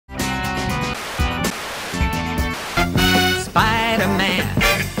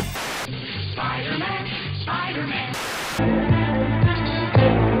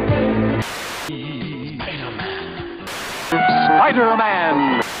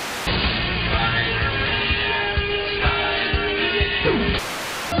Spider-Man.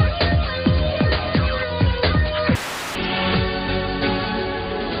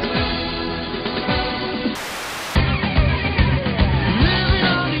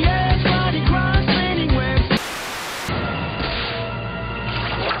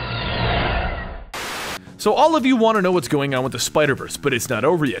 So all of you want to know what's going on with the Spiderverse, but it's not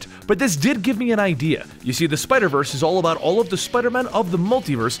over yet. But this did give me an idea. You see, the Spiderverse is all about all of the Spider-Men of the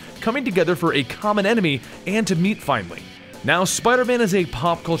multiverse coming together for a common enemy and to meet finally. Now, Spider-Man is a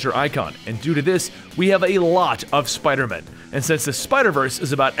pop culture icon, and due to this, we have a lot of Spider-Men. And since the Spiderverse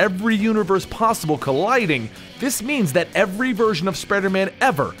is about every universe possible colliding, this means that every version of Spider-Man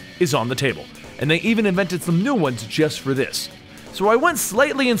ever is on the table. And they even invented some new ones just for this. So I went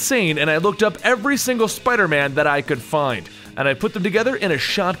slightly insane and I looked up every single Spider-Man that I could find, and I put them together in a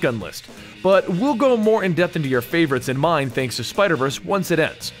shotgun list. But we'll go more in depth into your favorites and mine thanks to Spiderverse once it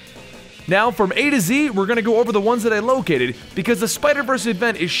ends. Now from A to Z, we're going to go over the ones that I located because the Spiderverse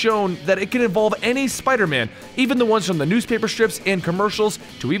event is shown that it can involve any Spider-Man, even the ones from the newspaper strips and commercials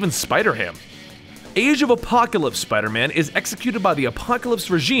to even Spider-Ham. Age of Apocalypse Spider-Man is executed by the Apocalypse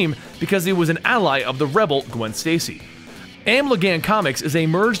regime because he was an ally of the rebel Gwen Stacy. Amligan Comics is a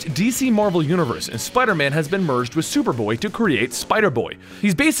merged DC Marvel universe, and Spider-Man has been merged with Superboy to create Spider-Boy.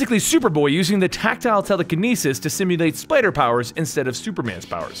 He's basically Superboy using the tactile telekinesis to simulate spider powers instead of Superman's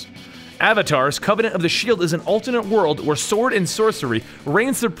powers. Avatar's Covenant of the Shield is an alternate world where sword and sorcery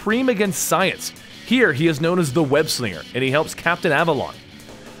reign supreme against science. Here, he is known as the Web Slinger, and he helps Captain Avalon.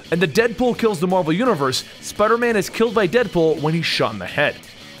 In the Deadpool Kills the Marvel Universe, Spider-Man is killed by Deadpool when he's shot in the head.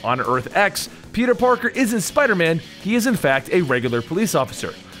 On Earth X, Peter Parker isn't Spider-Man, he is in fact a regular police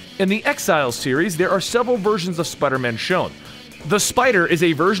officer. In the Exiles series, there are several versions of Spider-Man shown. The Spider is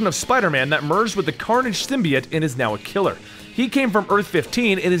a version of Spider-Man that merged with the Carnage symbiote and is now a killer. He came from Earth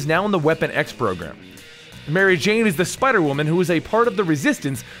 15 and is now in the Weapon X program. Mary Jane is the Spider-Woman who is a part of the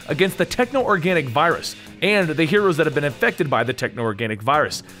resistance against the techno-organic virus, and the heroes that have been infected by the techno-organic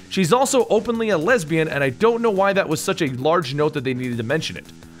virus. She's also openly a lesbian, and I don't know why that was such a large note that they needed to mention it.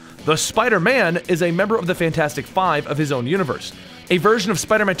 The Spider-Man is a member of the Fantastic Five of his own universe. A version of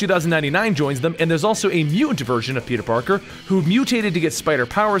Spider-Man 2099 joins them, and there's also a mutant version of Peter Parker who mutated to get spider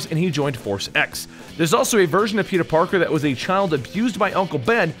powers and he joined Force X. There's also a version of Peter Parker that was a child abused by Uncle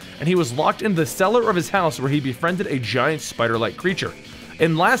Ben, and he was locked in the cellar of his house where he befriended a giant spider-like creature.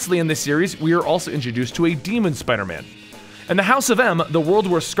 And lastly in this series, we are also introduced to a demon Spider-Man. In the House of M, the world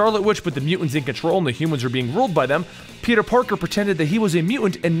where Scarlet Witch put the mutants in control and the humans were being ruled by them, Peter Parker pretended that he was a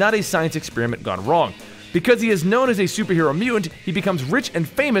mutant and not a science experiment gone wrong. Because he is known as a superhero mutant, he becomes rich and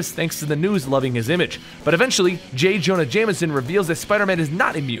famous thanks to the news loving his image. But eventually, J. Jonah Jameson reveals that Spider-Man is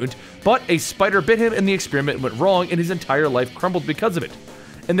not a mutant, but a spider bit him and the experiment went wrong and his entire life crumbled because of it.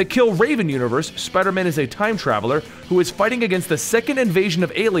 In the Kill Raven universe, Spider-Man is a time traveler who is fighting against the second invasion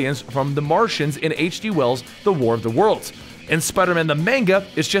of aliens from the Martians in H.G. Wells' The War of the Worlds. In Spider-Man the manga,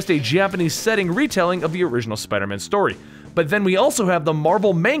 it's just a Japanese setting retelling of the original Spider-Man story. But then we also have the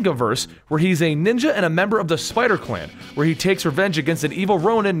Marvel Mangaverse, where he's a ninja and a member of the Spider Clan, where he takes revenge against an evil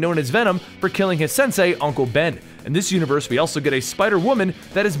Ronin known as Venom for killing his sensei, Uncle Ben. In this universe, we also get a Spider-Woman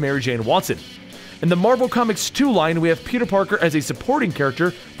that is Mary Jane Watson. In the Marvel Comics 2 line, we have Peter Parker as a supporting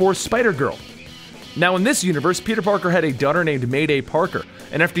character for Spider-Girl. Now in this universe, Peter Parker had a daughter named Mayday Parker,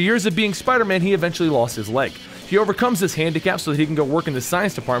 and after years of being Spider-Man, he eventually lost his leg. He overcomes this handicap so that he can go work in the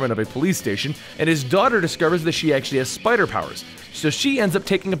science department of a police station, and his daughter discovers that she actually has spider powers, so she ends up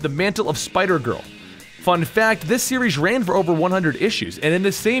taking up the mantle of Spider-Girl. Fun fact, this series ran for over 100 issues, and in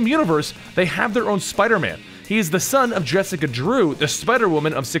the same universe, they have their own Spider-Man. He is the son of Jessica Drew, the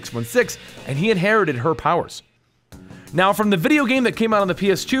Spider-Woman of 616, and he inherited her powers. Now, from the video game that came out on the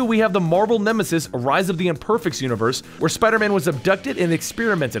PS2, we have the Marvel Nemesis Rise of the Imperfects universe, where Spider-Man was abducted and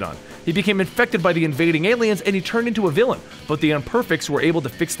experimented on. He became infected by the invading aliens and he turned into a villain, but the Imperfects were able to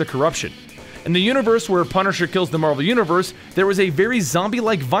fix the corruption. In the universe where Punisher kills the Marvel Universe, there was a very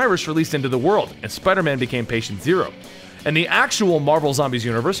zombie-like virus released into the world, and Spider-Man became Patient Zero. In the actual Marvel Zombies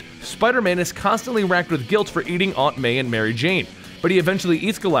universe, Spider-Man is constantly racked with guilt for eating Aunt May and Mary Jane. But he eventually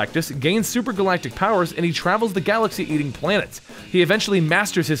eats Galactus, gains supergalactic powers, and he travels the galaxy eating planets. He eventually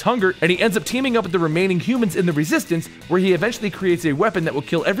masters his hunger, and he ends up teaming up with the remaining humans in the Resistance, where he eventually creates a weapon that will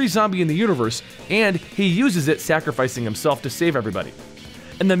kill every zombie in the universe, and he uses it, sacrificing himself to save everybody.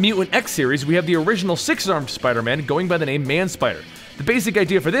 In the Mutant X series, we have the original six-armed Spider-Man going by the name Man-Spider. The basic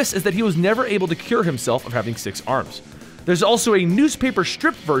idea for this is that he was never able to cure himself of having 6 arms. There's also a newspaper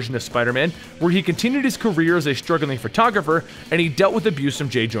strip version of Spider-Man where he continued his career as a struggling photographer and he dealt with abuse from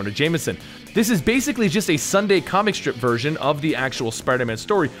J. Jonah Jameson. This is basically just a Sunday comic strip version of the actual Spider-Man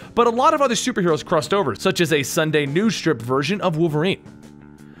story, but a lot of other superheroes crossed over, such as a Sunday news strip version of Wolverine.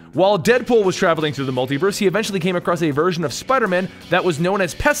 While Deadpool was traveling through the multiverse, he eventually came across a version of Spider-Man that was known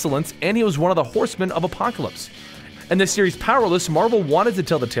as Pestilence, and he was one of the Horsemen of Apocalypse. In the series Powerless, Marvel wanted to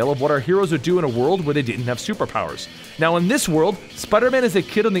tell the tale of what our heroes would do in a world where they didn't have superpowers. Now in this world, Spider-Man is a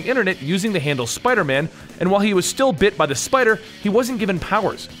kid on the internet using the handle Spider-Man, and while he was still bit by the spider, he wasn't given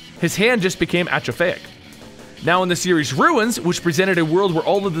powers. His hand just became atrophic. Now in the series Ruins, which presented a world where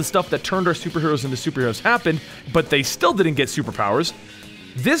all of the stuff that turned our superheroes into superheroes happened, but they still didn't get superpowers,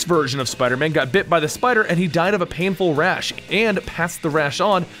 this version of Spider-Man got bit by the spider and he died of a painful rash, and passed the rash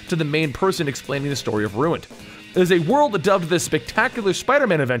on to the main person explaining the story of Ruined. There's a world dubbed the Spectacular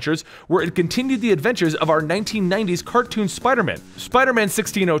Spider-Man Adventures, where it continued the adventures of our 1990s cartoon Spider-Man. Spider-Man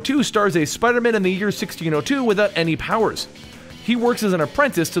 1602 stars a Spider-Man in the year 1602 without any powers. He works as an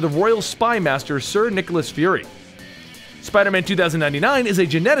apprentice to the Royal Spy Master Sir Nicholas Fury. Spider-Man 2099 is a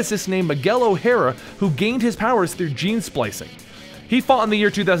geneticist named Miguel O'Hara who gained his powers through gene splicing. He fought in the year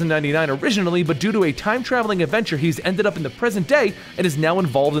 2099 originally, but due to a time-traveling adventure, he's ended up in the present day and is now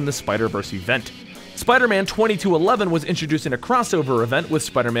involved in the Spider-Verse event. Spider-Man 2211 was introduced in a crossover event with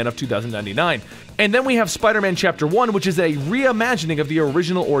Spider-Man of 2099. And then we have Spider-Man Chapter 1, which is a reimagining of the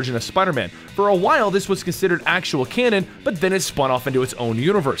original origin of Spider-Man. For a while, this was considered actual canon, but then it spun off into its own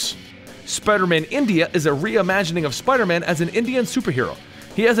universe. Spider-Man India is a reimagining of Spider-Man as an Indian superhero.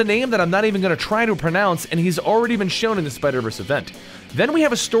 He has a name that I'm not even going to try to pronounce, and he's already been shown in the Spider-Verse event. Then we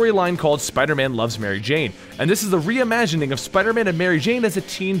have a storyline called Spider-Man Loves Mary Jane, and this is the reimagining of Spider-Man and Mary Jane as a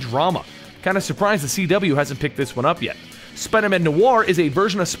teen drama. Kinda surprised the CW hasn't picked this one up yet. Spider-Man Noir is a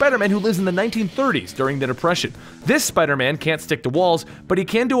version of Spider-Man who lives in the 1930s during the Depression. This Spider-Man can't stick to walls, but he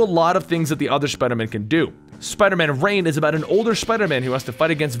can do a lot of things that the other Spider-Man can do. Spider-Man Reign is about an older Spider-Man who has to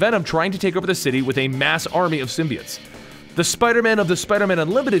fight against Venom trying to take over the city with a mass army of symbiotes. The Spider-Man of the Spider-Man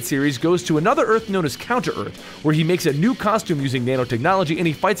Unlimited series goes to another Earth known as Counter-Earth, where he makes a new costume using nanotechnology and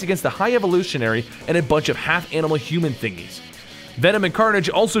he fights against the High Evolutionary and a bunch of half-animal human thingies. Venom and Carnage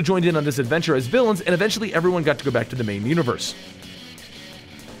also joined in on this adventure as villains, and eventually everyone got to go back to the main universe.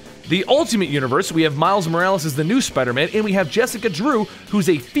 The Ultimate Universe, we have Miles Morales as the new Spider-Man, and we have Jessica Drew, who's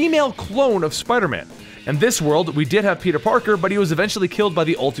a female clone of Spider-Man. In this world, we did have Peter Parker, but he was eventually killed by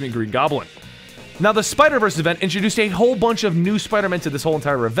the Ultimate Green Goblin. Now, the Spider-Verse event introduced a whole bunch of new Spider-Men to this whole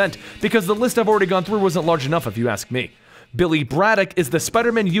entire event, because the list I've already gone through wasn't large enough if you ask me. Billy Braddock is the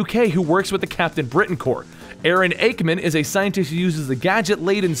Spider-Man UK who works with the Captain Britain Corps. Aaron Aikman is a scientist who uses the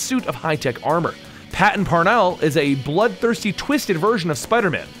gadget-laden suit of high-tech armor. Patton Parnell is a bloodthirsty, twisted version of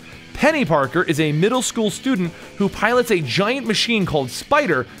Spider-Man. Penny Parker is a middle school student who pilots a giant machine called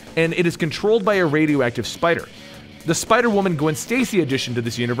Spider, and it is controlled by a radioactive spider. The Spider-Woman Gwen Stacy addition to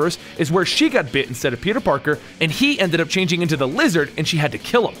this universe is where she got bit instead of Peter Parker, and he ended up changing into the Lizard, and she had to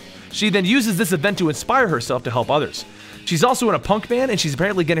kill him. She then uses this event to inspire herself to help others. She's also in a punk band, and she's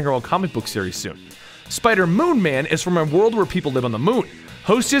apparently getting her own comic book series soon. Spider-Moon Man is from a world where people live on the moon.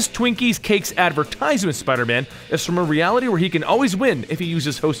 Hostess Twinkies Cakes Advertisement Spider-Man is from a reality where he can always win if he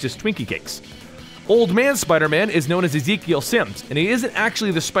uses Hostess Twinkie Cakes. Old Man Spider-Man is known as Ezekiel Sims, and he isn't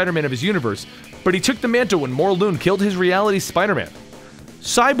actually the Spider-Man of his universe, but he took the mantle when Morlun killed his reality Spider-Man.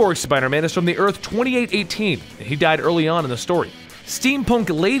 Cyborg Spider-Man is from the Earth 2818, and he died early on in the story. Steampunk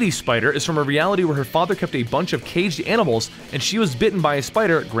Lady Spider is from a reality where her father kept a bunch of caged animals, and she was bitten by a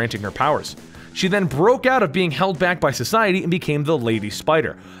spider, granting her powers. She then broke out of being held back by society and became the Lady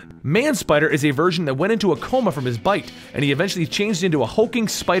Spider. Man Spider is a version that went into a coma from his bite, and he eventually changed into a hulking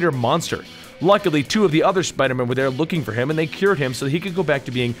spider monster. Luckily, two of the other Spider-Men were there looking for him, and they cured him so that he could go back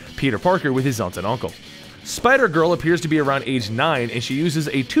to being Peter Parker with his aunt and uncle. Spider-Girl appears to be around age 9, and she uses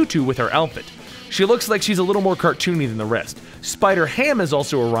a tutu with her outfit. She looks like she's a little more cartoony than the rest. Spider-Ham has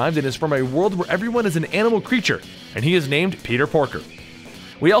also arrived and is from a world where everyone is an animal creature, and he is named Peter Parker.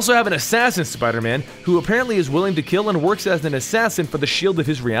 We also have an assassin Spider-Man, who apparently is willing to kill and works as an assassin for the shield of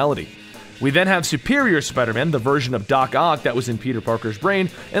his reality. We then have Superior Spider-Man, the version of Doc Ock that was in Peter Parker's brain,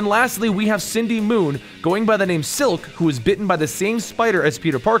 and lastly we have Cindy Moon, going by the name Silk, who was bitten by the same spider as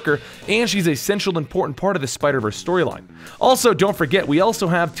Peter Parker, and she's a central important part of the Spider-Verse storyline. Also, don't forget, we also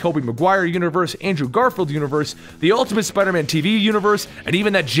have Tobey Maguire universe, Andrew Garfield universe, the Ultimate Spider-Man TV universe, and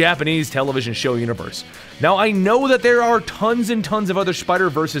even that Japanese television show universe. Now, I know that there are tons and tons of other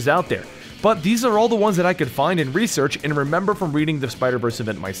Spider-Verses out there, but these are all the ones that I could find and research and remember from reading the Spider-Verse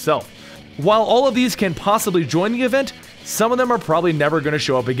event myself. While all of these can possibly join the event, some of them are probably never going to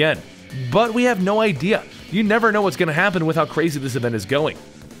show up again. But we have no idea. You never know what's going to happen with how crazy this event is going.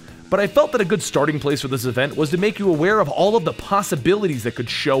 But I felt that a good starting place for this event was to make you aware of all of the possibilities that could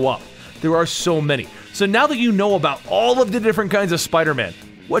show up. There are so many. So now that you know about all of the different kinds of Spider-Man,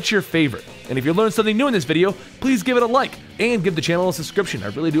 what's your favorite? And if you learned something new in this video, please give it a like and give the channel a subscription. I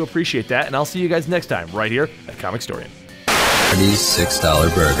really do appreciate that, and I'll see you guys next time right here at Comicstorian.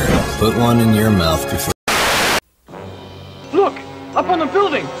 $6 burger. Put one in your mouth before. Look! Up on the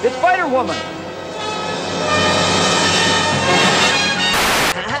building! It's Spider-Woman!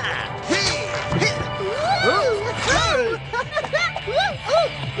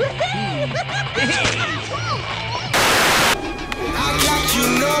 Hey!